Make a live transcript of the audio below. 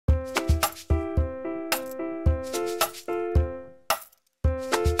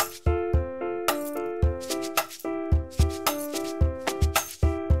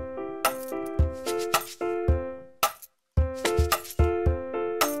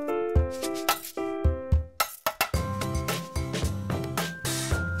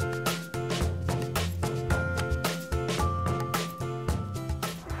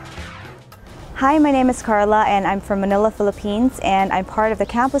Hi, my name is Carla and I'm from Manila, Philippines, and I'm part of the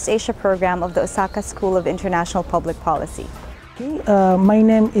Campus Asia program of the Osaka School of International Public Policy. My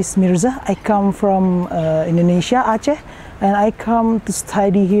name is Mirza. I come from Indonesia, Aceh, and I come to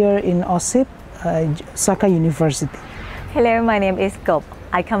study here in OSIP, Osaka University. Hello, my name is Gop.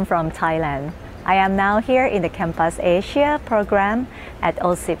 I come from Thailand. I am now here in the Campus Asia program at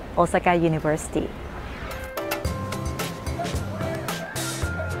OSIP, Osaka University.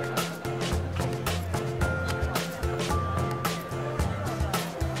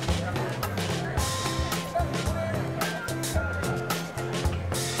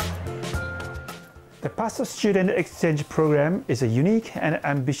 The PAHSA Student Exchange Program is a unique and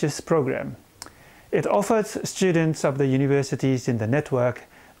ambitious program. It offers students of the universities in the network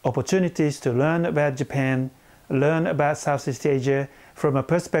opportunities to learn about Japan, learn about Southeast Asia from a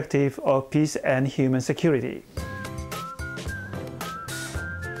perspective of peace and human security.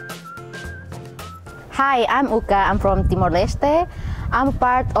 Hi, I'm Uka. I'm from Timor-Leste. I'm a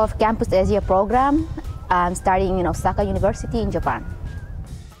part of Campus Asia program. I'm studying in Osaka University in Japan.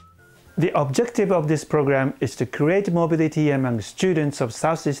 The objective of this program is to create mobility among students of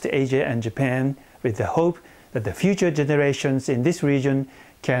Southeast Asia and Japan with the hope that the future generations in this region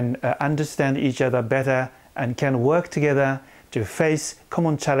can understand each other better and can work together to face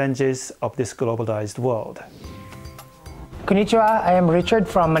common challenges of this globalized world. Konnichiwa, I am Richard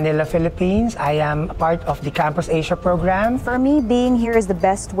from Manila, Philippines. I am part of the Campus Asia program. For me, being here is the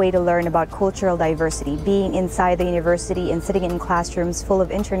best way to learn about cultural diversity. Being inside the university and sitting in classrooms full of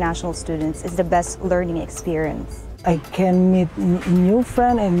international students is the best learning experience. I can meet new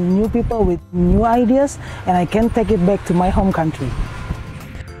friends and new people with new ideas, and I can take it back to my home country.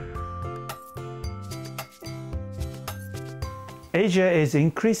 Asia is an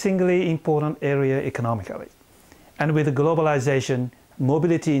increasingly important area economically. And with globalization,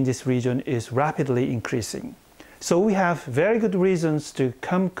 mobility in this region is rapidly increasing. So we have very good reasons to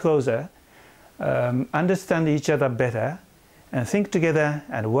come closer, understand each other better, and think together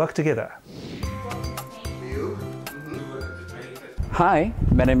and work together. Hi,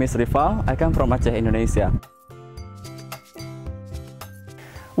 my name is Rival. I come from Aceh, Indonesia.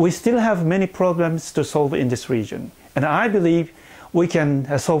 We still have many problems to solve in this region, and I believe we can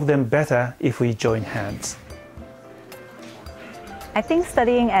solve them better if we join hands. I think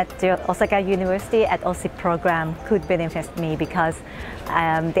studying at the Osaka University at OSIP program could benefit me because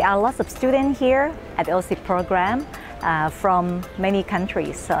there are lots of students here at the OSIP program from many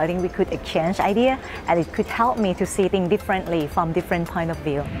countries. So I think we could exchange ideas and it could help me to see things differently from different point of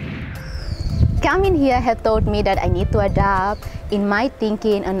view. Coming here had taught me that I need to adapt in my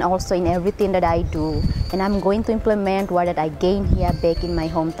thinking and also in everything that I do. And I'm going to implement what I gained here back in my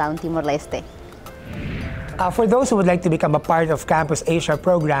hometown, Timor-Leste. For those who would like to become a part of Campus Asia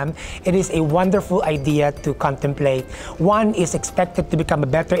program, it is a wonderful idea to contemplate. One is expected to become a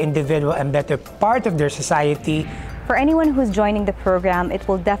better individual and better part of their society. For anyone who's joining the program, it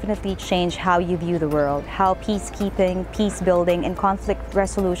will definitely change how you view the world, how peacekeeping, peace building, and conflict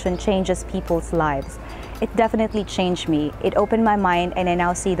resolution changes people's lives. It definitely changed me. It opened my mind and I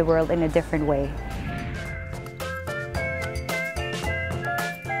now see the world in a different way.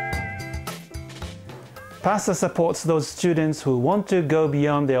 PAHSA supports those students who want to go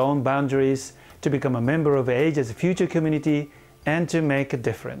beyond their own boundaries to become a member of Asia's future community and to make a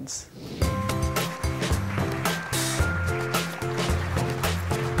difference.